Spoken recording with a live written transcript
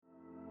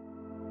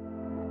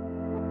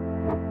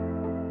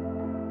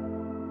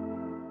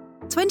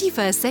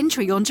21st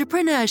Century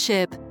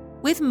Entrepreneurship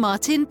with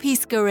Martin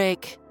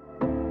Piskarik.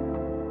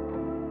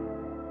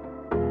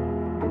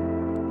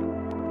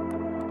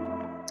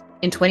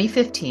 In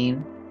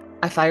 2015,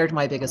 I fired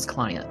my biggest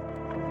client.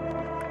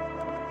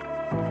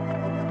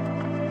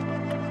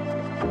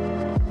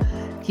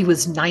 He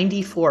was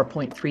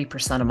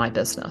 94.3% of my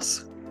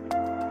business.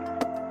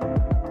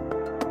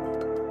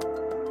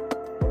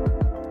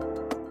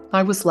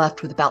 I was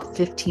left with about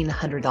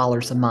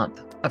 $1,500 a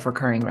month of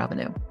recurring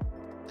revenue.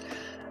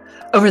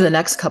 Over the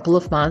next couple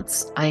of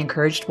months, I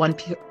encouraged one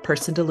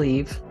person to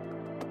leave.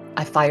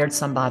 I fired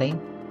somebody.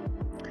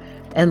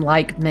 And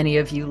like many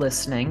of you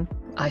listening,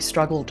 I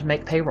struggled to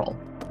make payroll.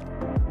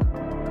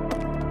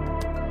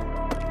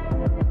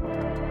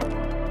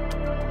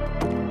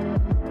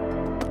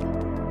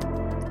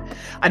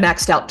 I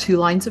maxed out 2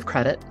 lines of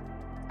credit.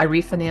 I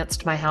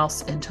refinanced my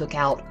house and took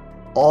out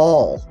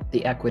all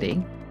the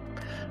equity.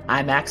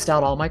 I maxed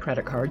out all my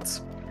credit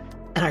cards.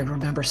 And I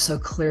remember so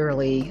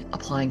clearly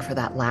applying for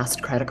that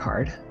last credit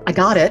card. I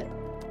got it,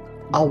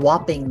 a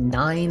whopping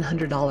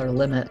 $900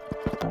 limit.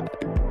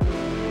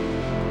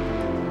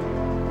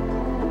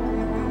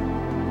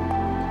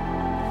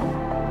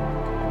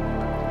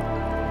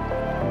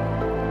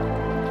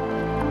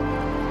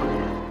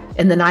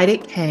 And the night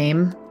it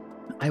came,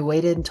 I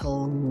waited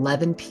until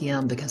 11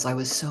 p.m. because I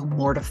was so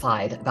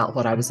mortified about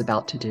what I was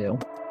about to do.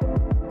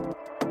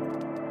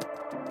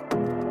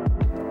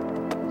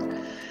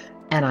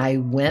 And I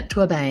went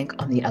to a bank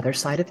on the other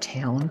side of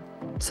town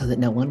so that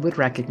no one would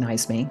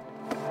recognize me.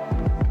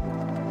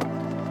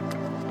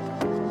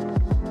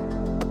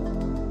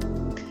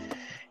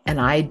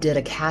 And I did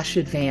a cash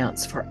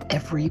advance for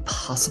every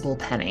possible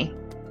penny.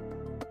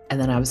 And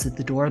then I was at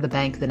the door of the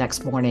bank the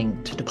next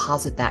morning to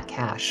deposit that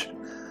cash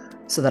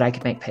so that I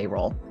could make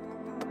payroll.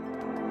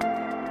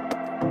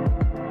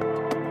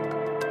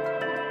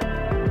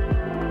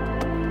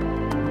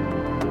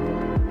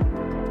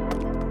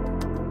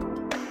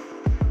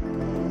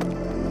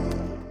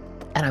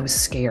 And I was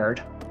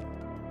scared.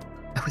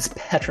 I was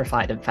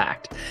petrified, in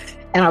fact.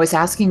 And I was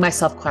asking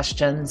myself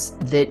questions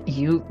that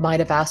you might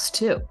have asked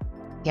too.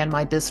 Can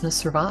my business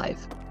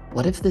survive?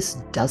 What if this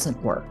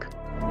doesn't work?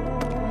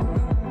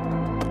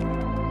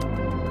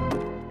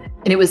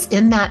 And it was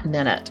in that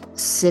minute,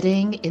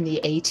 sitting in the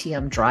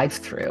ATM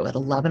drive-thru at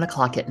 11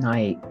 o'clock at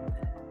night,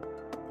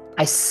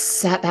 I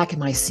sat back in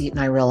my seat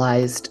and I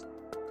realized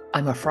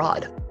I'm a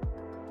fraud.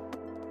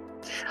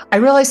 I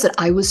realized that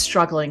I was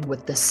struggling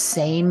with the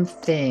same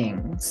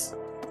things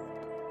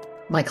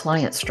my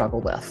clients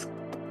struggle with.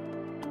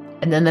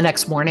 And then the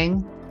next morning,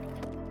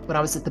 when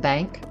I was at the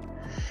bank,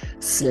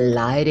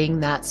 sliding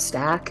that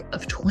stack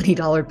of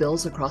 $20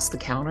 bills across the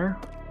counter,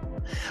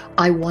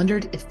 I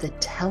wondered if the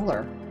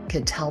teller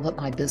could tell that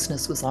my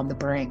business was on the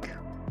brink.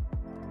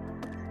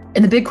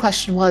 And the big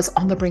question was,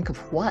 on the brink of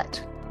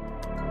what?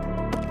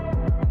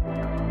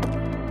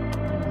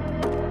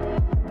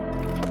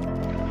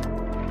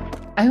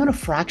 I own a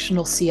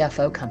fractional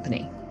CFO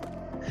company.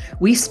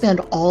 We spend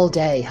all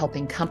day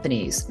helping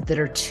companies that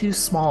are too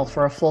small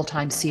for a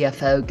full-time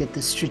CFO get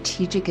the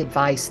strategic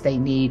advice they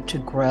need to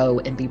grow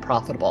and be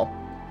profitable.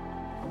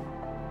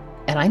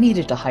 And I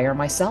needed to hire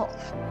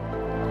myself.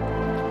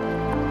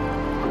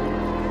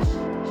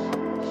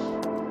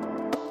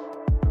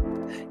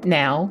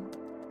 Now,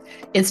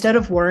 instead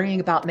of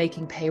worrying about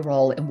making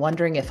payroll and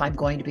wondering if I'm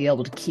going to be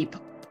able to keep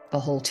the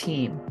whole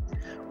team,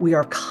 we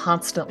are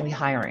constantly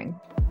hiring.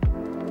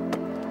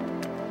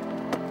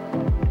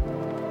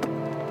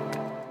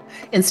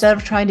 Instead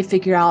of trying to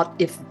figure out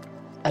if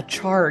a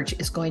charge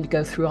is going to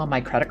go through on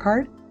my credit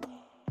card,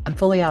 I'm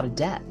fully out of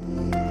debt.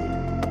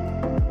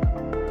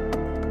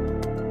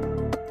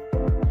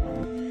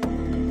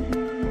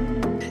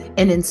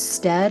 And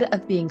instead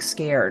of being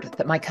scared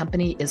that my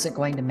company isn't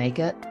going to make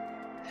it,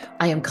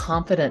 I am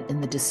confident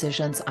in the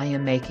decisions I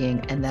am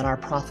making and that our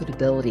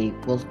profitability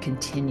will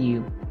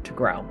continue to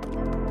grow.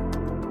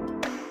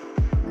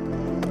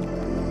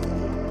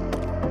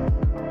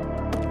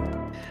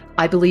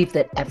 I believe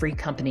that every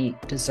company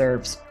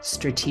deserves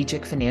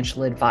strategic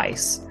financial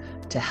advice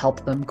to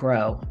help them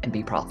grow and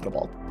be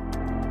profitable.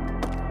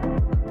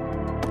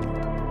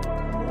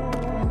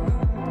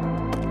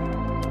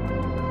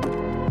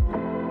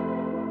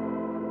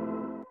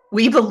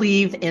 We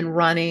believe in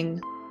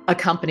running a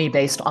company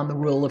based on the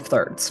rule of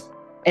thirds.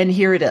 And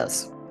here it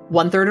is.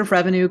 1/3 of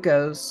revenue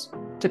goes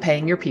to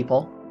paying your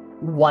people,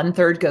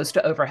 1/3 goes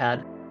to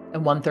overhead,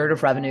 and 1/3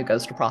 of revenue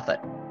goes to profit.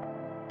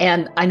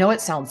 And I know it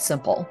sounds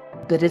simple,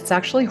 but it's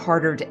actually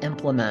harder to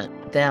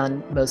implement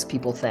than most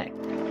people think.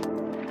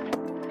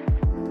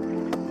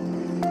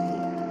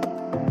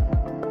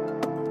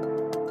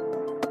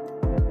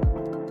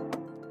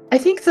 I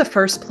think the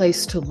first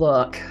place to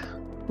look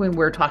when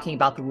we're talking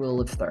about the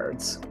rule of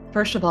thirds,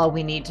 first of all,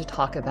 we need to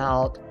talk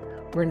about,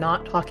 we're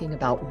not talking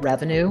about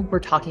revenue, we're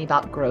talking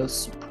about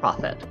gross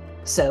profit.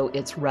 So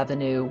it's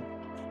revenue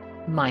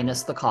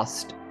minus the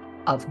cost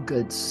of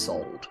goods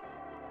sold,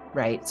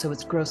 right? So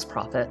it's gross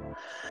profit.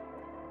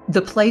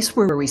 The place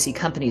where we see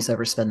companies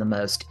overspend the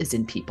most is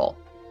in people.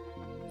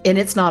 And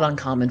it's not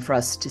uncommon for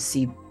us to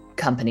see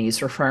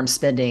companies or firms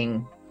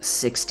spending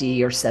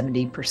 60 or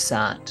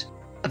 70%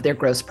 of their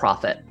gross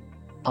profit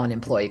on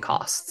employee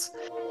costs.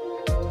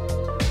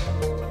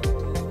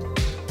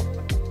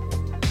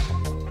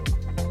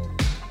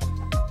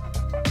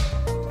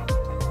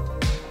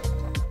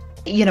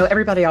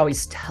 Everybody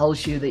always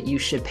tells you that you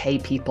should pay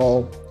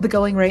people the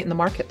going rate in the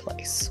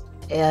marketplace.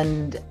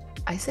 And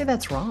I say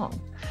that's wrong.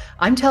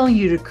 I'm telling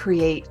you to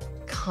create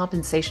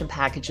compensation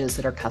packages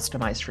that are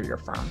customized for your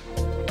firm.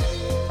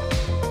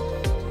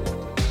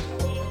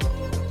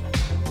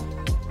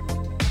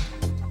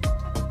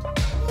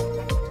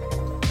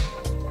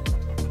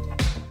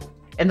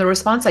 And the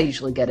response I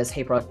usually get is,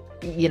 hey, Brooke,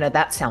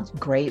 that sounds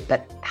great,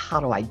 but how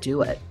do I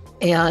do it?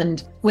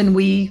 And when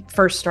we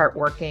first start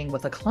working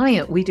with a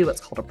client, we do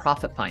what's called a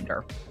profit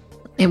finder.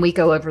 And we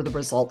go over the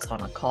results on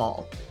a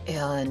call.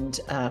 And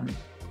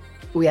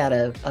we had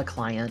a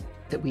client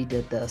that we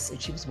did this,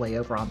 and she was way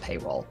over on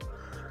payroll.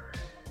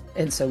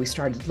 And so we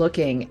started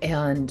looking,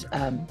 and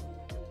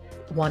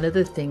one of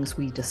the things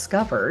we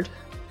discovered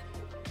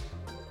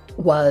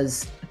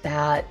was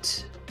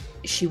that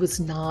she was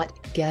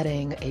not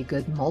getting a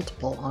good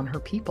multiple on her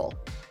people.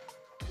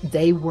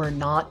 They were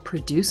not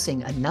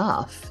producing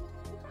enough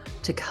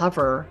to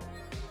cover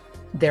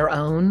their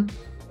own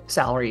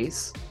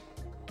salaries,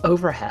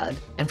 overhead,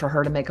 and for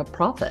her to make a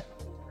profit.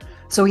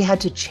 So we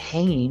had to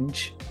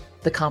change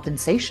the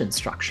compensation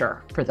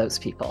structure for those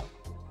people.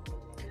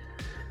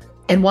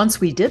 And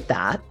once we did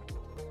that,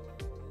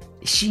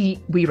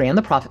 we ran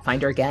the profit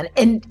finder again,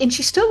 and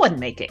she still wasn't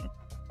making.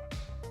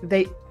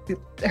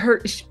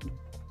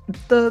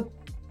 The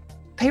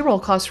payroll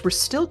costs were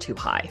still too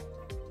high.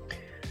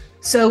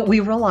 So we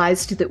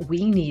realized that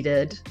we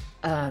needed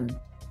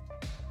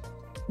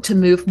to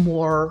move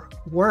more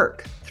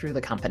work through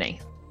the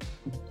company.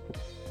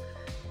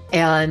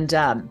 And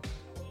I'm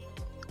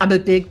a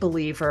big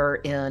believer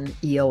in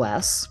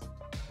EOS,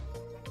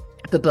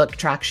 the book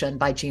Traction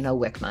by Gino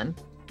Wickman.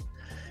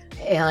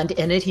 And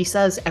in it, he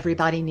says,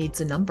 everybody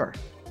needs a number.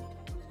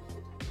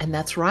 And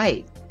that's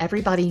right.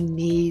 Everybody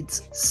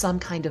needs some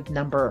kind of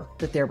number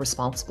that they're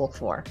responsible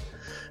for.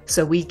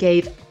 So we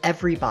gave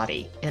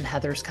everybody in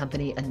Heather's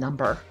company a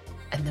number,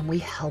 and then we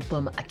held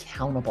them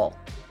accountable.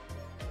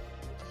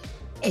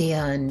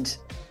 And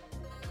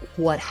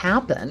what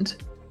happened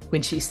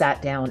when she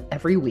sat down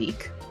every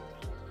week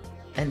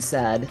and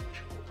said,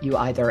 you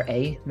either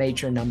A,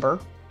 made your number,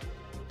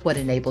 what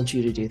enabled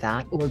you to do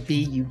that, or B,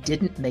 you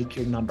didn't make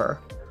your number,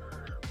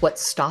 what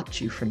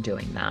stopped you from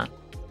doing that,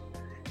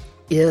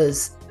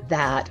 is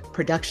that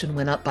production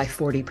went up by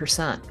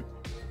 40%.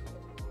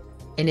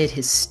 And it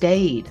has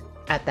stayed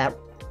at that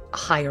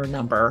higher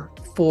number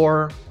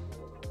for,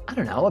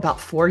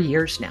 about 4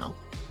 years now.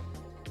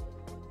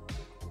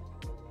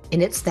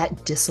 And it's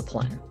that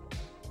discipline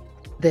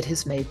that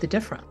has made the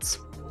difference.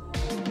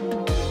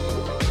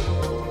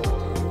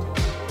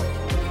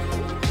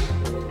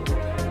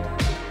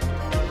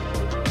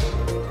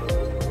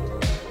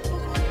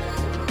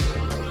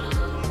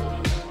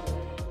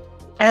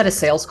 I had a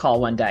sales call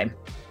one day,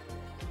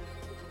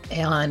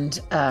 and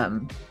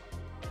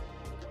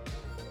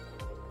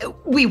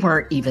we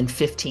weren't even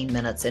 15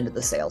 minutes into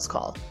the sales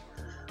call.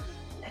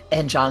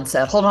 And John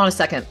said, hold on a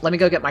second, let me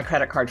go get my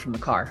credit card from the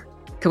car.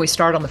 Can we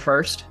start on the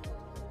first?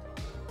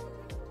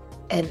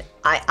 And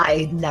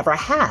I never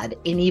had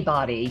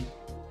anybody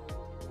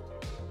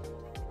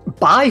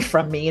buy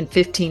from me in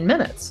 15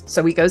 minutes.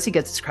 So he goes, he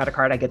gets his credit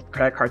card. I get the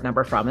credit card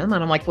number from him.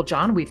 And I'm like, well,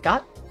 John, we've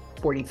got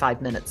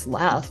 45 minutes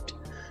left.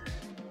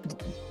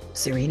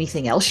 Is there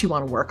anything else you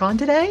want to work on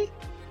today?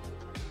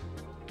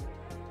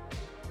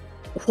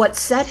 What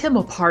set him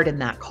apart in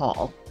that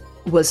call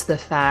was the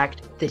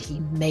fact that he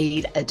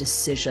made a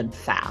decision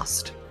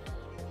fast.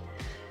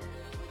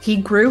 He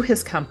grew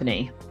his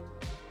company.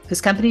 His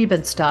company had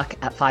been stuck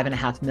at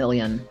 5.5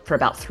 million for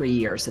about 3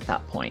 years at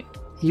that point.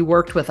 He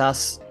worked with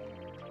us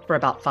for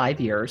about 5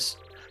 years.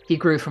 He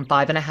grew from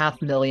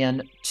 5.5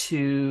 million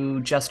to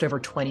just over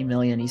 20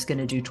 million. He's going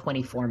to do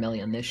 24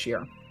 million this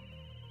year.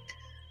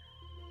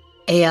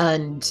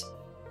 And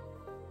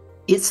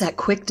it's that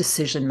quick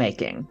decision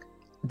making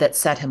that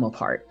set him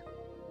apart.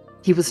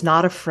 He was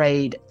not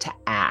afraid to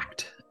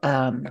act.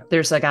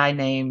 There's a guy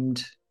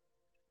named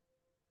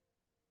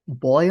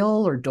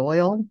Boyle or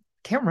Doyle,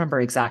 can't remember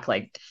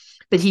exactly,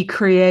 but he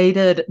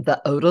created the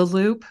OTA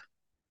loop,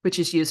 which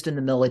is used in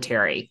the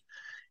military.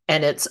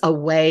 And it's a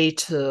way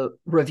to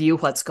review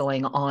what's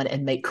going on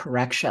and make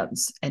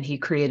corrections. And he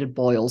created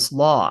Boyle's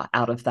Law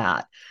out of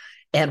that.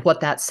 And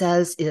what that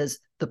says is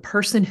the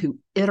person who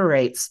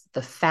iterates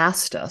the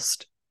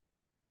fastest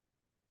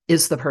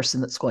is the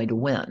person that's going to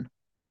win.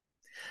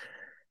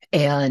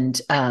 And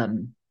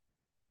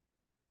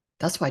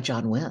that's why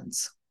John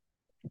wins.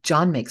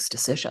 John makes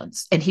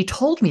decisions. And he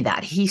told me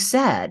that. He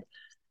said,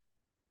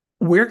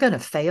 we're going to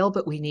fail,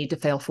 but we need to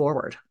fail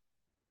forward.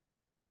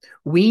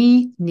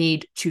 We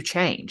need to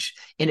change.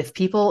 And if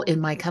people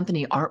in my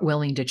company aren't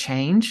willing to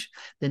change,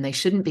 then they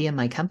shouldn't be in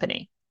my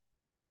company.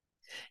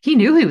 He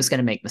knew he was going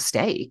to make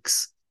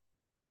mistakes,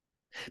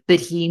 but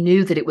he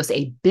knew that it was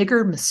a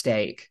bigger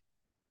mistake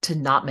to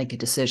not make a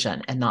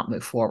decision and not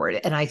move forward.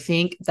 And I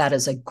think that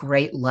is a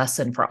great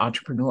lesson for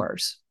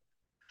entrepreneurs.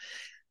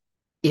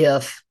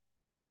 If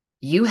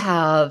you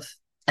have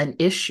an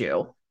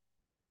issue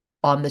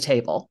on the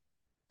table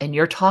and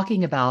you're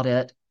talking about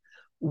it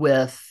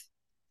with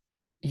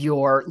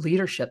your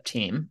leadership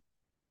team,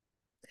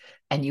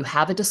 and you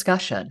have a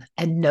discussion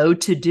and no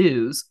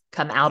to-dos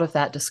come out of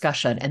that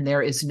discussion and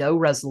there is no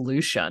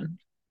resolution,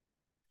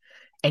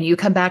 and you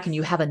come back and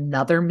you have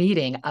another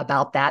meeting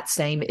about that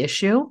same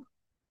issue,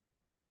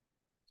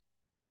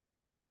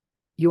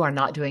 you are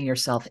not doing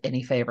yourself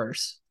any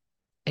favors,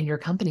 and your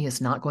company is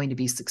not going to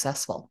be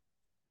successful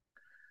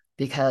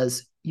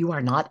because you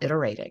are not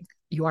iterating,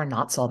 you are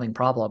not solving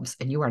problems,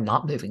 and you are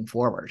not moving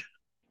forward.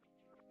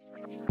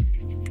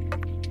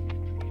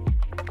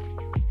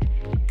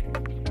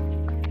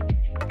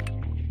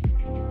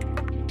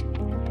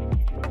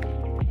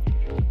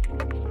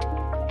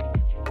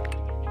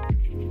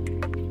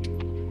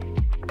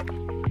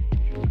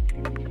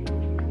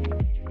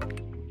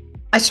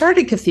 I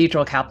started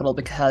Cathedral Capital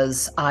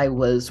because I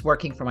was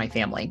working for my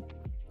family,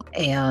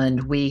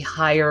 and we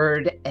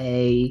hired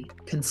a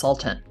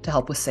consultant to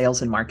help with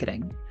sales and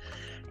marketing.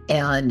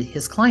 And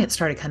his clients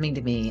started coming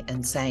to me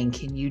and saying,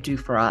 "Can you do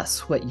for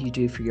us what you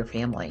do for your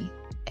family?"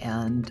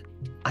 And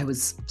I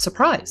was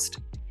surprised,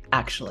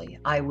 actually.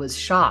 I was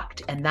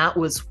shocked. And that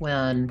was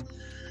when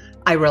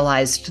I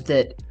realized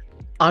that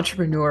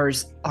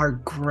entrepreneurs are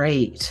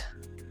great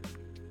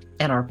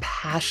and are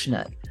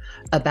passionate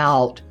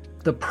about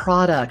the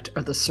product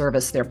or the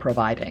service they're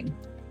providing,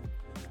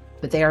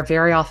 but they are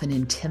very often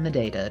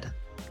intimidated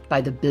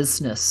by the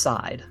business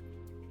side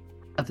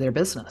of their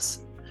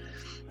business.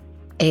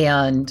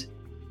 And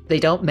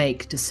they don't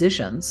make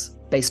decisions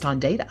based on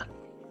data.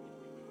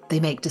 They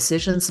make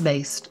decisions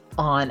based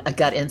on a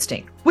gut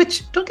instinct,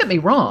 which, don't get me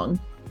wrong,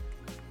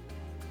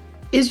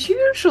 is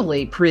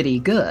usually pretty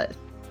good.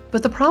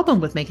 But the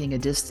problem with making a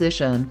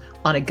decision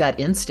on a gut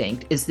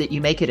instinct is that you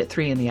make it at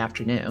 3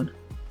 p.m,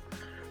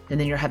 and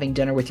then you're having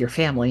dinner with your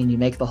family and you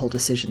make the whole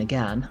decision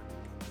again.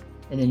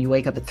 And then you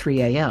wake up at 3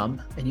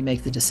 a.m. and you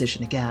make the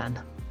decision again.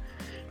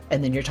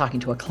 And then you're talking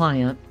to a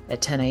client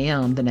at 10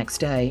 a.m. the next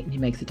day and you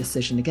make the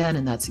decision again,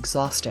 and that's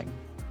exhausting.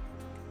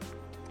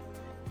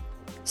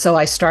 So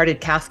I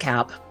started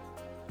CathCap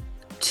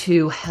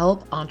to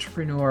help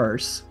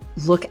entrepreneurs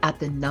look at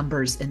the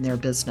numbers in their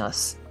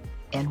business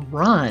and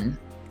run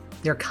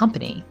their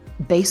company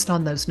based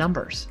on those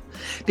numbers.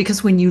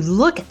 Because when you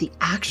look at the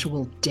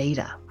actual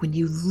data, when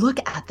you look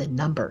at the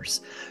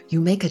numbers, you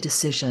make a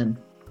decision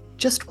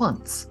just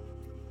once.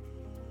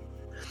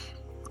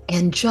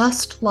 And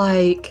just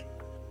like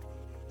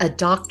a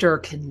doctor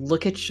can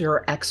look at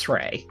your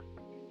x-ray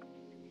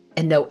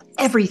and know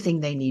everything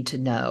they need to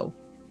know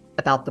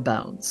about the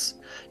bones,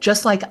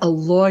 just like a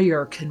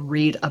lawyer can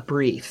read a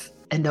brief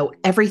and know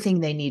everything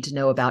they need to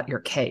know about your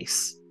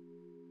case,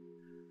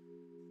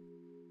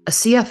 a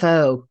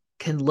CFO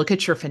can look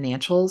at your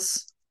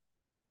financials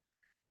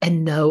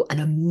and know an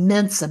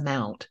immense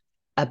amount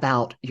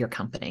about your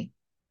company.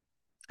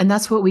 And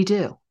that's what we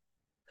do.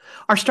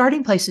 Our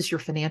starting place is your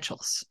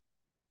financials.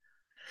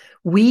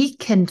 We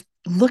can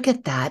look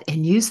at that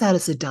and use that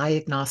as a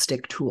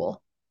diagnostic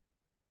tool.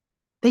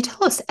 They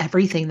tell us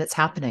everything that's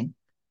happening,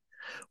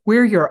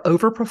 where you're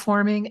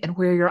overperforming and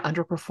where you're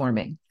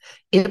underperforming.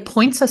 It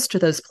points us to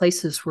those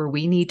places where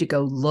we need to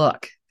go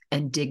look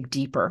and dig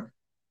deeper.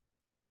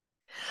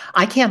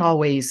 I can't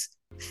always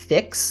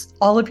fix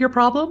all of your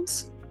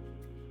problems,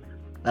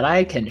 but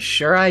I can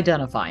sure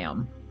identify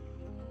them.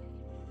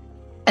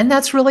 And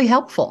that's really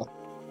helpful.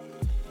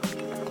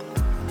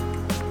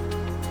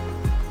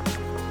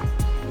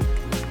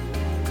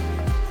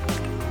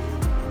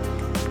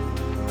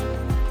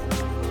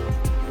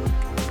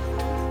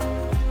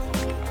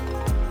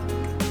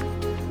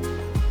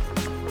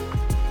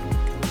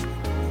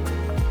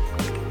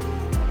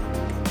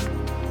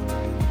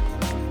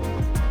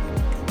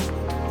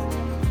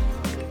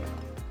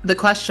 The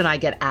question I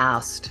get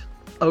asked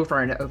over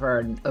and over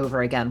and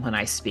over again when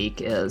I speak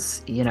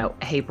is,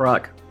 "Hey,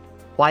 Brooke,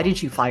 why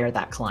did you fire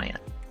that client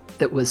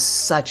that was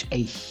such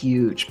a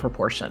huge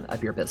proportion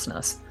of your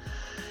business?"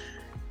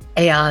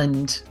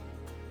 And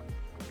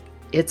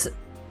it's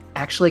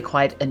actually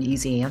quite an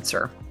easy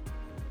answer.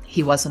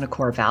 He wasn't a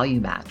core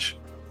value match.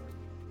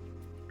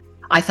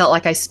 I felt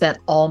like I spent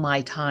all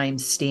my time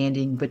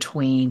standing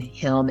between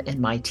him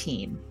and my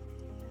team.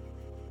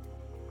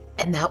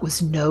 And that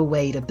was no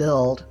way to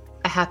build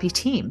a happy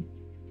team.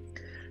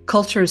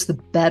 Culture is the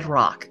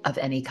bedrock of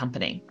any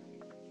company.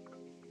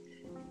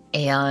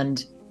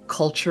 And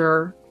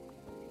culture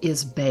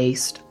is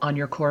based on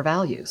your core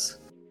values.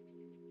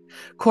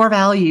 Core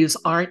values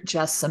aren't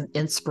just some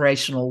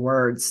inspirational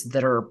words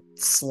that are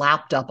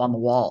slapped up on the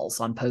walls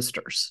on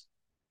posters.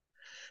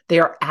 They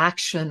are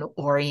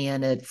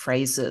action-oriented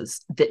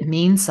phrases that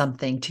mean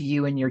something to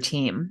you and your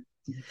team,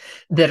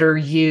 that are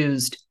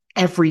used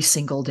every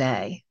single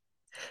day.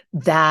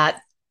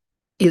 That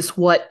is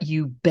what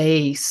you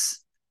base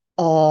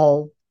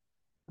all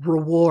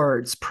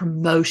rewards,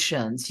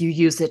 promotions. You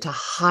use it to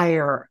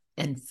hire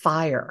and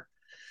fire.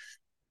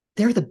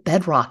 they're the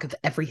bedrock of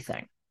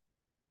everything.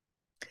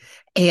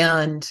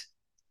 And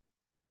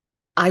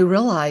I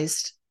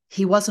realized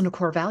he wasn't a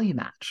core value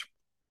match.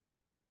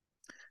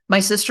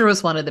 My sister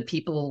was one of the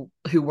people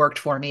who worked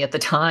for me at the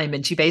time,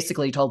 and she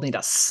basically told me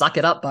to suck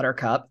it up,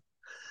 Buttercup.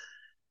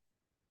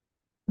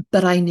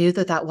 But I knew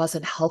that that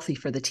wasn't healthy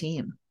for the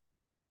team.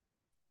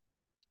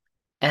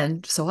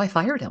 And so I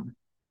fired him.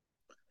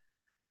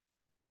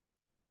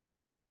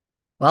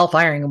 Well,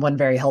 firing him wasn't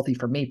very healthy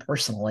for me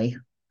personally.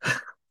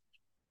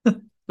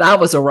 That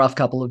was a rough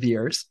couple of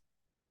years.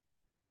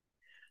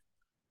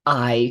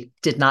 I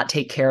did not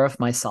take care of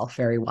myself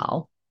very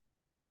well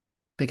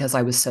because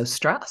I was so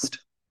stressed.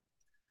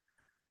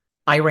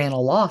 I ran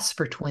a loss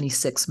for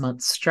 26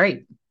 months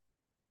straight.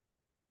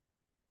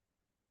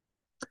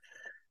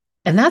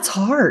 And that's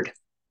hard.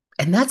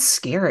 And that's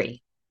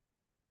scary.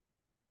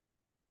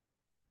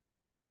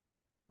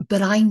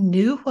 But I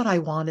knew what I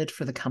wanted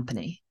for the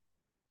company.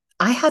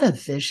 I had a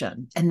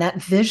vision, and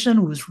that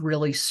vision was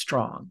really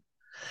strong.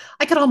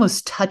 I could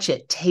almost touch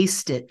it,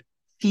 taste it,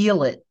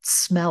 feel it,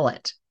 smell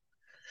it.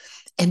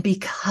 And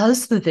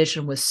because the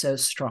vision was so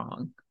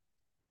strong,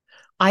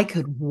 I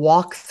could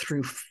walk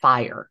through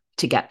fire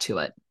to get to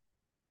it.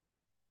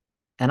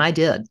 And I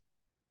did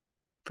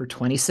for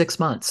 26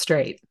 months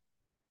straight.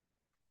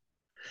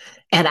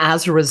 And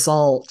as a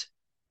result,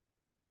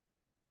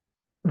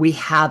 we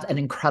have an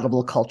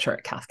incredible culture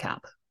at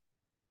CathCap.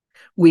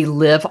 We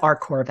live our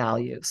core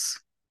values.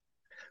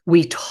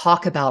 We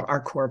talk about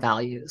our core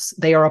values.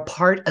 They are a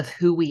part of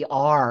who we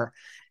are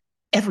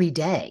every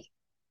day.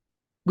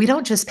 We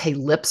don't just pay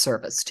lip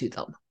service to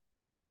them.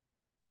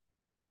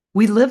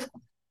 We live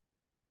them.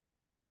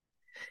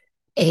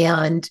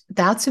 And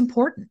that's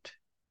important.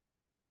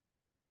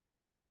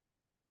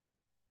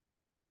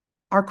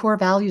 Our core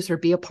values are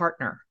be a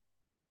partner,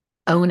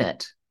 own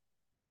it,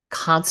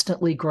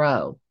 constantly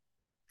grow,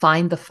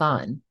 find the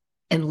fun,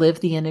 and live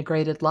the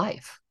integrated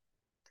life.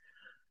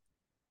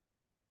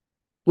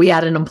 We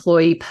had an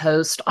employee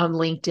post on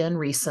LinkedIn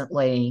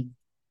recently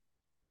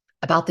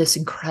about this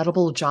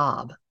incredible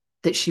job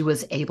that she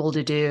was able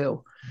to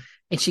do.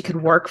 And she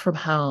could work from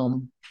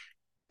home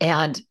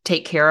and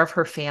take care of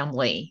her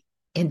family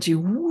and do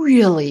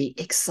really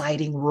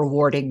exciting,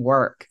 rewarding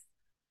work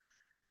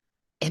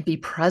and be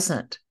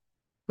present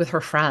with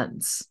her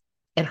friends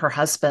and her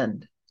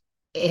husband.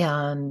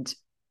 And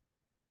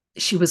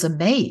she was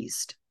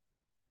amazed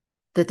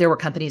that there were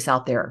companies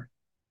out there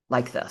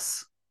like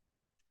this.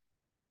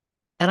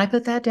 And I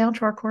put that down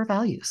to our core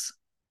values.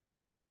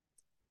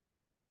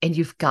 And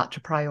you've got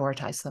to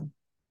prioritize them.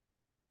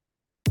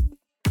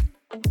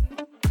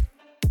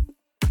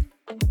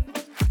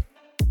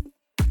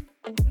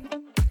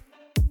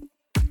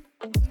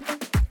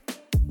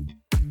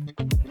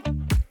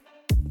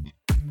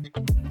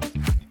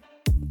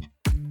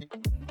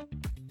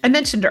 I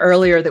mentioned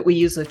earlier that we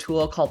use a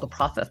tool called the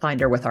Profit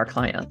Finder with our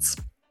clients.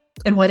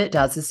 And what it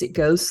does is it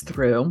goes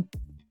through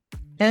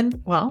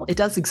and, well, it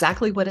does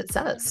exactly what it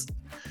says.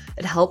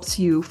 It helps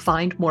you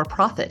find more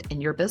profit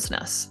in your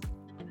business.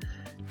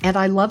 And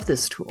I love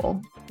this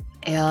tool.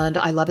 And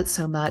I love it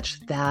so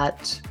much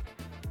that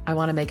I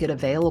want to make it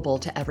available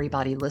to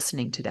everybody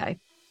listening today.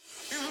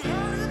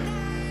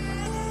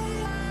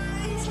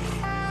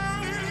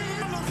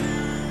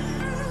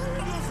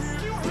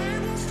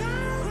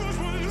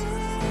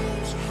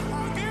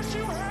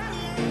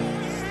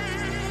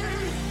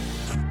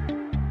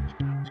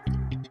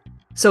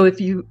 So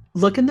if you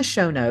look in the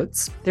show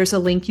notes, there's a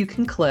link you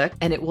can click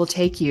and it will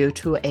take you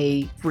to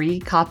a free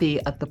copy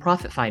of the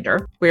Profit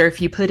Finder, where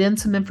if you put in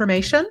some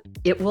information,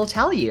 it will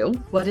tell you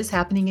what is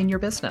happening in your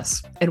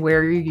business and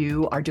where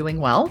you are doing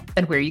well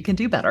and where you can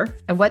do better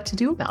and what to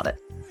do about it.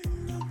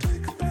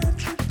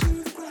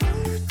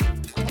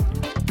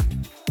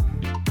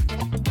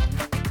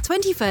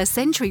 '21st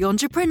Century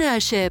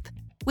Entrepreneurship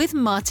with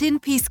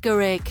Martin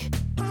Piskarik.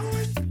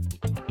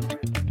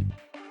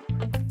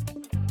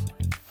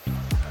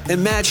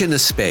 Imagine a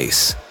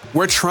space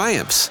where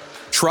triumphs,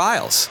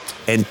 trials,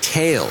 and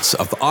tales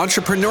of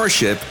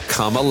entrepreneurship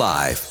come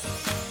alive.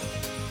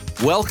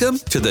 Welcome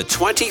to the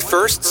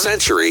 21st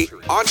Century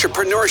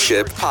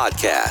Entrepreneurship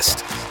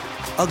Podcast,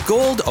 a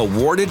gold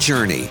awarded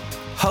journey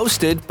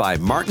hosted by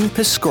Martin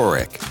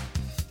Piskarik,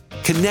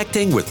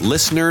 connecting with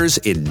listeners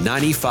in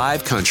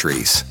 95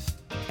 countries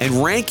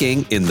and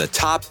ranking in the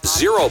top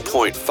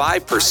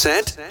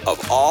 0.5%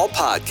 of all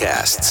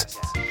podcasts.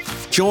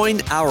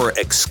 Join our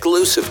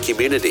exclusive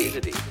community,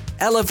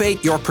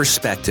 elevate your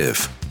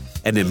perspective,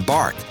 and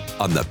embark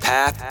on the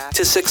path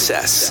to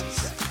success.